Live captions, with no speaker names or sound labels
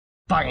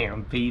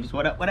Bam, peeps.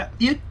 What up,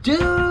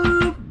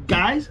 YouTube?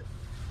 Guys,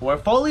 we're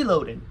fully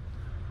loaded.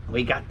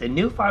 We got the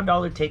new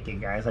 $5 ticket,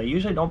 guys. I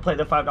usually don't play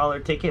the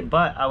 $5 ticket,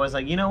 but I was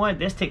like, you know what?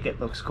 This ticket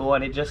looks cool,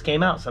 and it just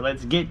came out, so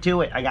let's get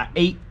to it. I got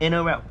 8 in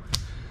a row.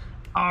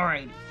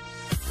 Alright.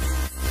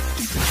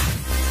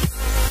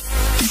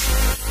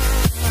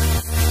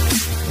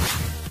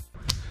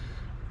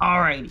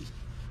 Alrighty.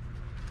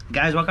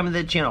 Guys, welcome to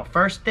the channel.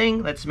 First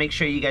thing, let's make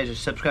sure you guys are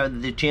subscribed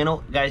to the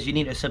channel. Guys, you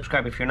need to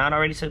subscribe. If you're not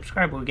already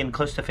subscribed, we're getting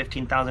close to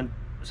 15,000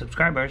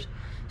 subscribers.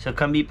 So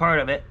come be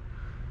part of it.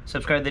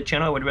 Subscribe to the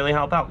channel. It would really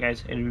help out,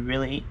 guys. It would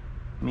really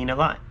mean a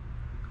lot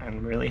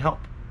and really help.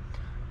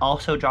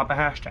 Also, drop a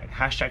hashtag.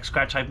 Hashtag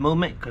Scratch Life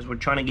Movement, because we're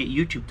trying to get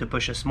YouTube to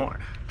push us more.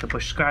 To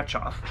push Scratch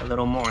off a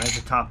little more as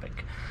a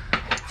topic.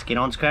 Let's get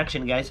on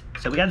scratching, guys.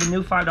 So we got the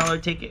new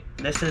 $5 ticket.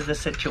 This is the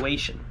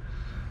situation.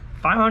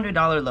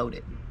 $500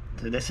 loaded.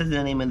 So this is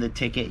the name of the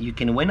ticket. You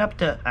can win up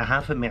to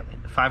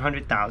 $500,000,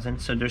 500,000.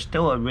 So there's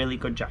still a really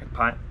good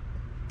jackpot,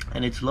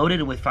 and it's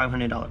loaded with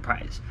 $500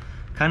 prize.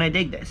 Kind of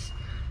dig this.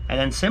 And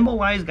then symbol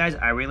wise, guys,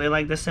 I really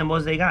like the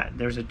symbols they got.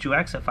 There's a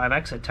 2x, a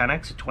 5x, a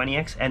 10x, a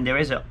 20x, and there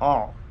is an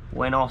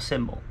win all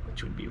symbol,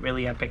 which would be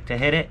really epic to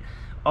hit it.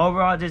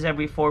 Over odds is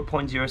every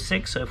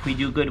 4.06. So if we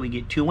do good, we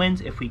get 2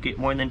 wins. If we get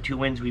more than 2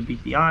 wins, we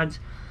beat the odds.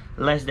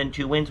 Less than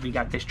 2 wins, we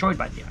got destroyed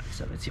by the odds.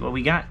 So let's see what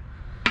we got.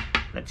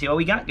 Let's see what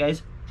we got,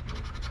 guys.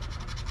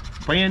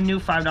 Brand new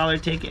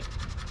 $5 ticket.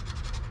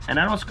 And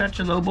I don't scratch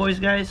the low boys,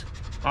 guys,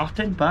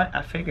 often, but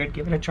I figured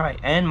give it a try.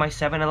 And my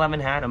 7-Eleven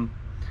had them.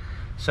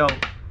 So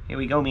here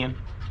we go, man.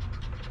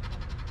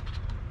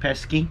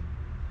 Pesky.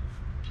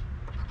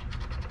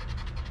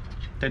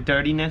 The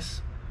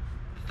dirtiness.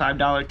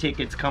 $5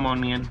 tickets, come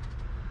on, man.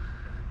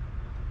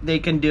 They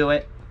can do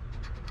it.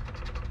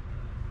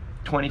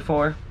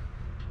 24.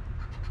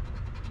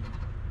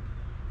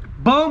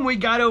 Boom, we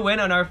got a win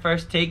on our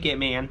first ticket,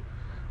 man.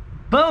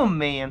 Boom,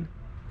 man.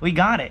 We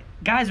got it.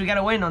 Guys, we got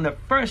a win on the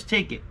first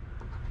ticket.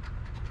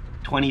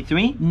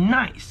 23,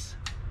 nice.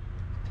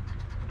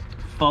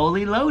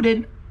 Fully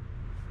loaded.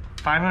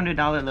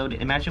 $500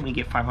 loaded. Imagine we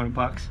get 500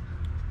 bucks.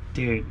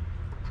 Dude.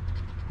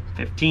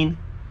 15.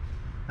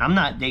 I'm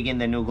not digging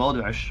the new Gold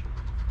Rush.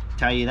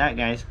 Tell you that,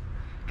 guys.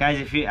 Guys,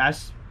 if you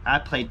I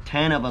played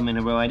 10 of them in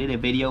a row. I did a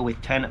video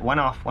with 10, one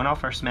off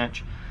first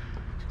match.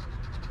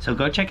 So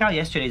go check out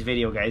yesterday's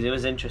video, guys. It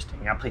was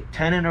interesting. I played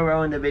 10 in a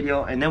row in the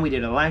video, and then we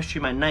did a live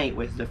stream at night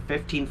with the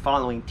 15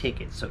 following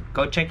tickets. So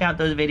go check out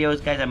those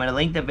videos, guys. I'm gonna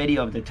link the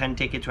video of the 10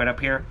 tickets right up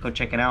here. Go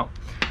check it out.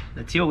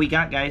 Let's see what we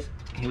got, guys.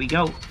 Here we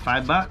go.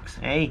 $5.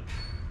 Hey,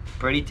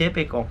 pretty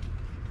typical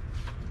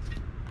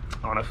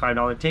on a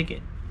 $5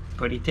 ticket.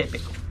 Pretty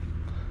typical.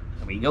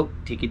 There we go.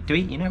 Ticket 3.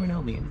 You never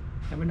know, man.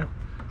 Never know.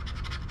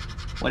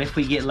 What if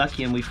we get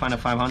lucky and we find a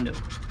 500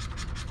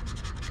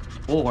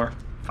 or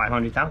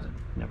 500,000?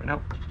 Never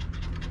know.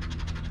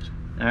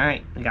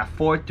 Alright, we got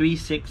 4, 3,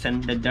 6,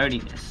 and the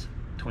dirtiness.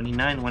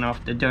 29 went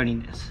off the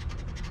dirtiness.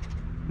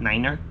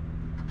 9er.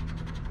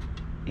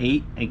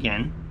 8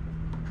 again.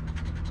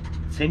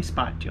 Same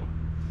spot, too.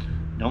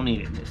 Don't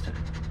need it this time.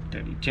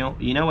 32.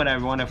 You know what I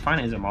want to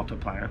find is a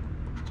multiplier.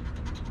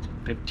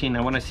 15.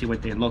 I want to see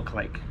what they look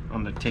like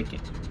on the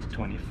ticket.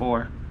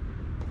 24.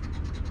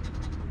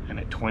 And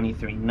a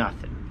 23.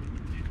 Nothing.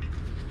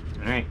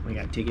 Alright, we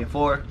got ticket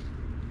 4.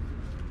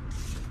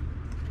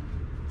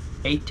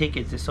 8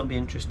 tickets. This will be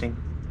interesting.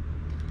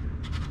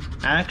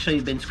 I actually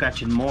been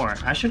scratching more.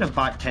 I should have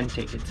bought 10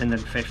 tickets and then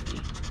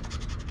 50.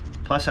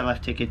 Plus I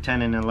left ticket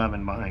 10 and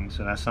 11 behind,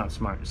 so that's not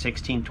smart.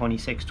 16,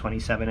 26,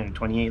 27, and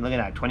 28. Look at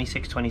that.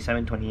 26,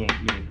 27, 28.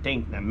 You would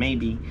think that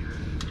maybe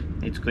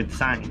it's a good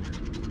sign.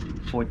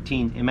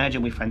 14.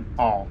 Imagine we find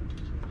all.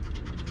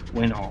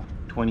 Win all.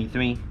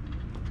 23.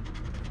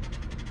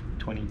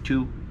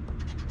 22.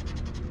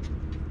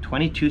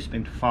 22's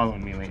been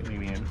following me lately,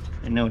 man.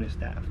 I noticed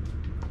that.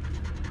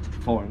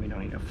 4. We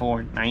don't need a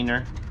 4.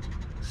 9er.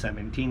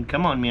 17.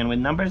 Come on, man. With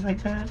numbers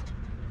like that,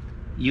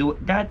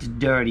 that's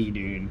dirty,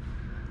 dude.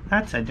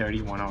 That's a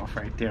dirty one off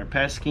right there.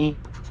 Pesky.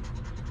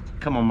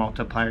 Come on,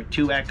 multiplier.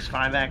 2x,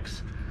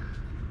 5x.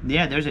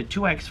 Yeah, there's a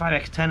 2x,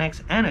 5x,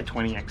 10x, and a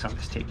 20x on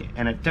this ticket.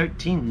 And a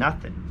 13.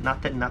 Nothing.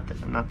 Nothing.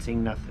 I'm not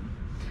seeing nothing.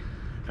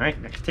 Alright,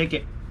 next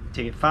ticket.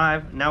 Ticket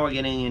 5. Now we're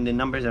getting into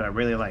numbers that I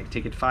really like.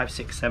 Ticket 5,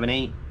 6, 7,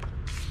 8.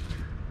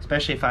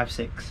 Especially 5,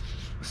 6,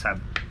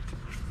 7.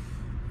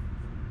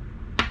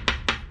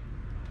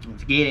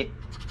 Let's get it.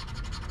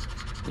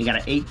 We got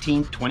an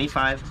 18,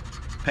 25,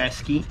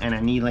 pesky, and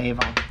a knee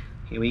level.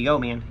 Here we go,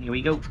 man. Here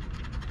we go.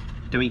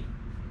 3.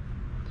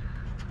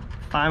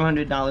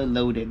 $500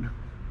 loaded.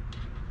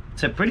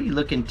 It's a pretty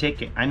looking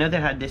ticket. I know they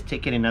had this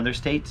ticket in other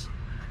states,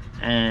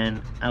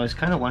 and I was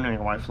kind of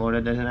wondering why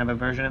Florida doesn't have a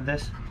version of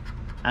this.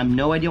 I have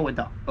no idea what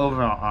the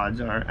overall odds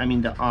are. I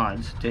mean the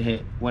odds to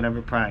hit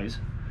whatever prize.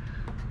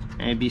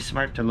 And it'd be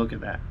smart to look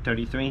at that.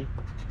 33.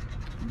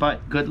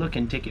 But good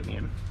looking ticket,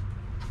 man.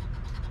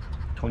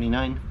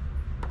 29.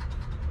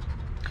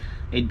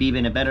 It'd be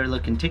even a better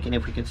looking ticket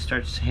if we could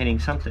start hitting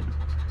something.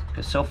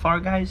 Because so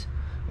far, guys,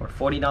 we're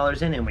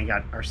 $40 in and we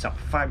got ourselves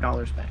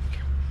 $5 back.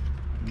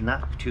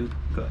 Not too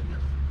good.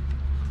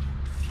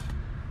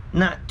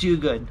 Not too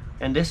good.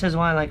 And this is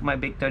why I like my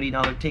big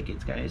 $30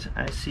 tickets, guys.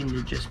 I seem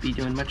to just be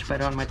doing much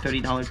better on my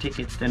 $30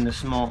 tickets than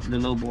the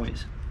low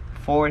boys.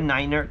 4,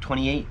 9er,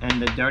 28,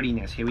 and the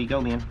dirtiness. Here we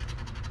go, man.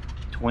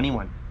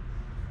 21.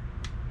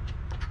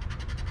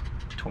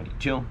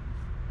 22.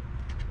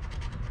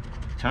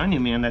 Telling you,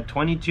 man, that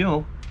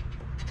 22.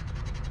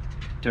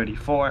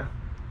 34.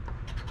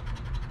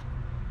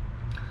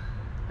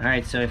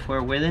 Alright, so if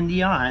we're within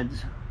the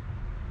odds,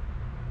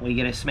 we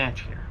get a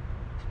smash here.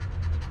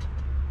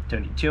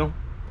 32.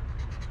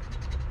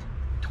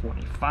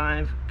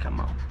 25. Come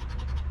on.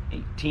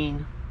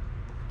 18.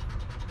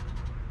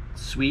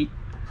 Sweet.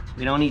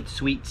 We don't need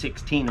sweet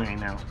 16 right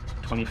now.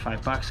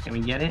 25 bucks. Can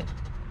we get it?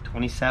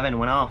 27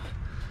 went off.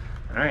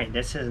 Alright,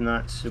 this is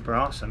not super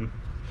awesome.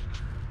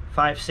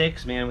 5,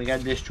 6, man, we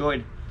got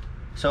destroyed.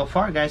 So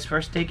far, guys,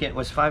 first ticket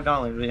was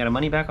 $5. We got a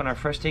money back on our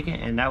first ticket,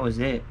 and that was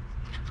it.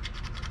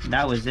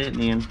 That was it,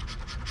 man.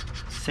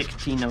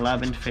 16,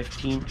 11,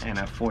 15, and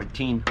a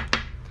 14.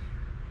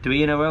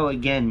 3 in a row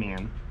again,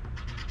 man.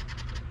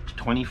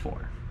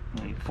 24.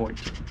 We need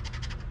 14.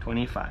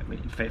 25. We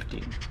need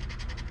 15.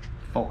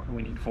 4.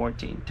 We need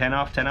 14. 10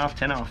 off, 10 off,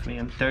 10 off,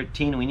 man.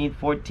 13. We need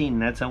 14.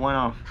 That's a 1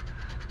 off.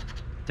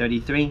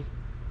 33.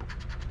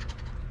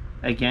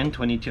 Again,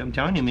 22. I'm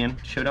telling you, man.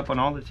 Showed up on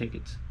all the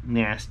tickets.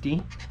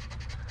 Nasty.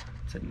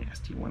 It's a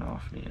nasty 1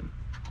 off, man.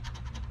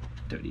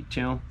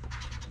 32.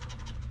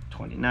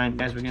 29.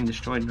 Guys, we're getting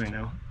destroyed right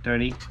now.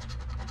 30.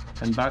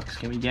 10 bucks.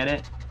 Can we get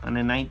it? On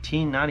a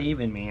 19. Not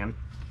even, man.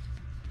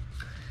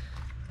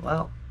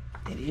 Well,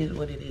 it is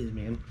what it is,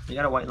 man. We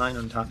got a white line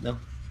on top, though.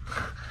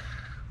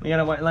 We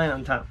got a white line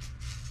on top.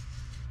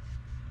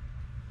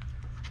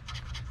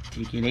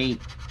 Ticket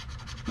 8.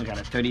 We got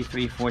a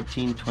 33,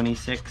 14,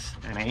 26,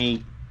 and an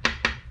 8.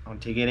 On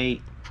ticket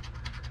 8.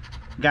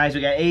 Guys,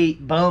 we got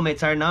 8. Boom,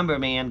 it's our number,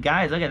 man.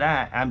 Guys, look at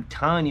that. I'm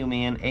telling you,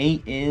 man.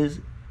 8 is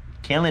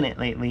killing it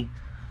lately.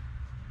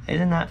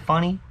 Isn't that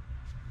funny?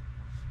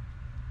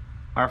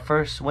 Our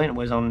first win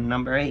was on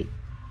number 8.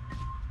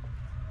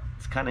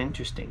 It's kind of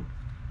interesting.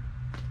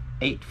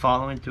 8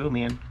 following through,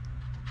 man.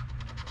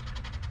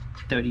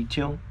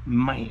 32.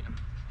 Man,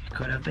 it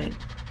could have been.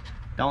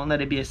 Don't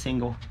let it be a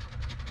single.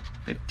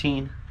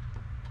 15.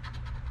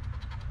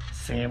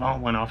 Save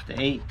on 1 off the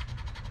 8.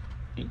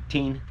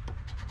 18.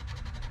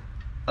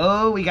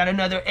 Oh, we got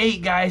another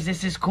 8, guys.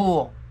 This is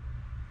cool.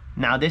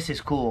 Now this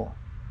is cool.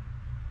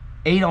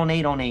 8 on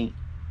 8 on 8.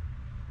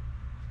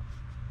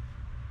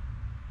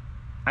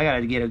 I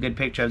gotta get a good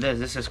picture of this.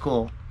 This is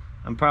cool.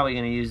 I'm probably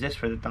gonna use this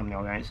for the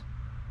thumbnail, guys.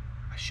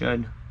 I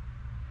should.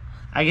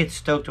 I get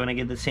stoked when I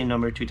get the same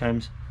number 2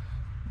 times.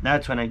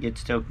 That's when I get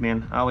stoked,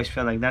 man. I always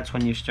feel like that's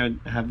when you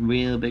start to have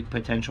real big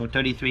potential.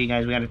 33,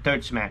 guys. We got a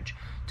 3rd smash.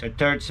 It's our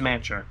 3rd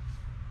smasher.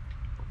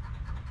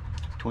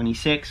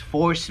 26,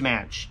 4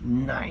 smash.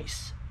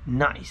 Nice.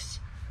 Nice.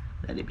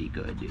 Let it be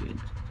good, dude.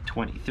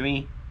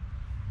 23.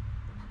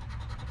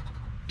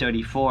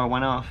 34,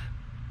 1 off.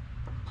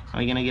 Are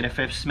we gonna get a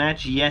 5th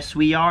smash? Yes,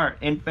 we are.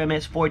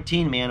 Infamous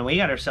 14, man. We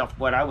got ourselves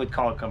what I would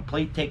call a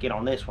complete ticket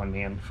on this one,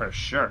 man. For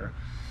sure.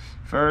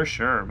 For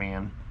sure,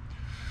 man.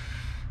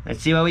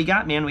 Let's see what we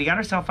got, man. We got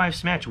ourselves 5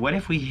 smash. What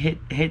if we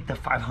hit the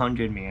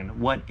 500, man?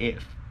 What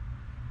if?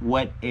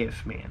 What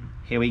if, man?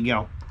 Here we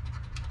go.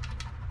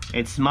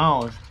 It's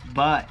small,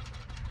 but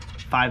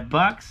 5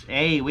 bucks.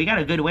 Hey, we got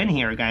a good win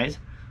here, guys.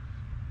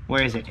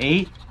 Where is it?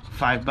 8,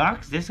 5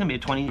 bucks. This is gonna be a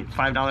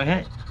 $25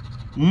 hit.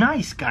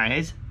 Nice,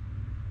 guys.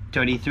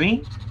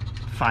 33,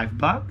 5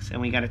 bucks, and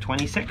we got a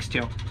 26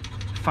 too.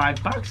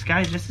 5 bucks,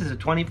 guys. This is a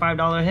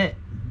 $25 hit.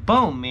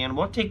 Boom, man.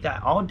 We'll take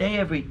that all day,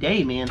 every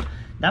day, man.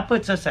 That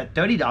puts us at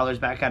 $30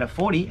 back out of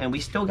 40, and we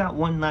still got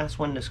one last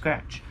one to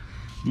scratch.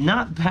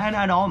 Not bad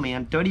at all,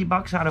 man. 30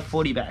 bucks out of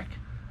 40 back.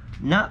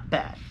 Not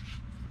bad.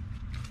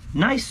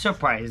 Nice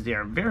surprise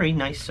there. Very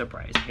nice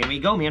surprise. Here we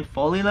go, man.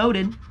 Fully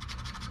loaded.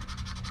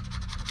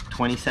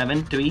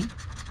 27, 3,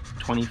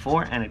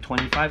 24, and a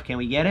 25. Can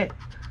we get it?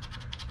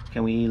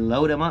 Can we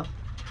load them up?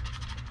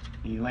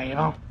 You lay it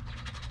on.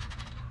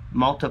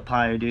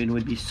 Multiplier, dude,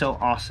 would be so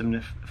awesome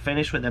to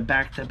finish with a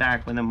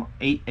back-to-back with them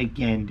 8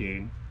 again,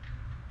 dude.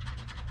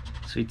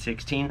 Sweet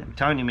 16. I'm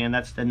telling you, man,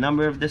 that's the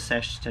number of the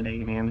sesh today,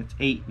 man. It's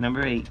 8,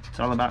 number 8. It's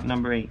all about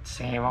number 8.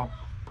 Zero.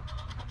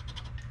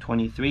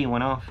 23,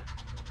 1 off.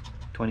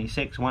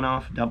 26, 1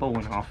 off. Double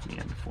 1 off,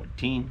 man.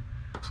 14.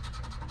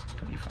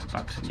 25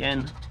 bucks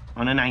again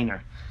on a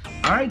 9er.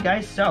 Alright,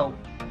 guys, so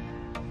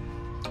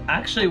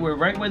actually we're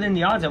right within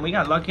the odds, and we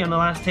got lucky on the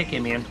last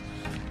ticket, man.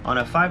 On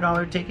a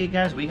 $5 ticket,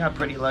 guys, we got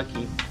pretty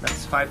lucky.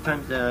 That's 5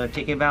 times the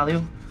ticket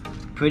value.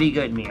 Pretty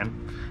good, man.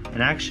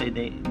 And actually,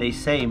 they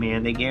say,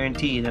 man, they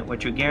guarantee that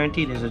what you're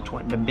guaranteed is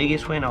the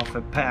biggest win off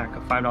a pack.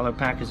 A $5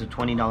 pack is a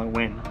 $20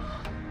 win.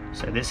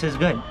 So this is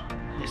good.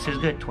 This is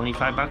good.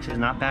 25 bucks is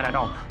not bad at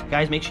all.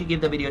 Guys, make sure you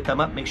give the video a thumb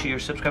up. Make sure you're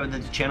subscribed to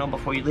the channel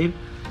before you leave.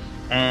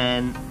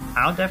 And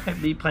I'll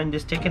definitely be playing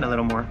this ticket a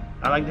little more.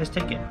 I like this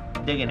ticket.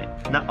 Digging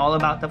it. Not all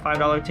about the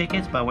 $5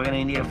 tickets, but we're going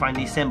to need to find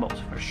these symbols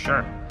for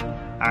sure.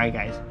 Alright,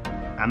 guys.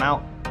 I'm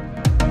out.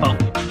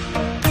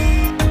 Boom.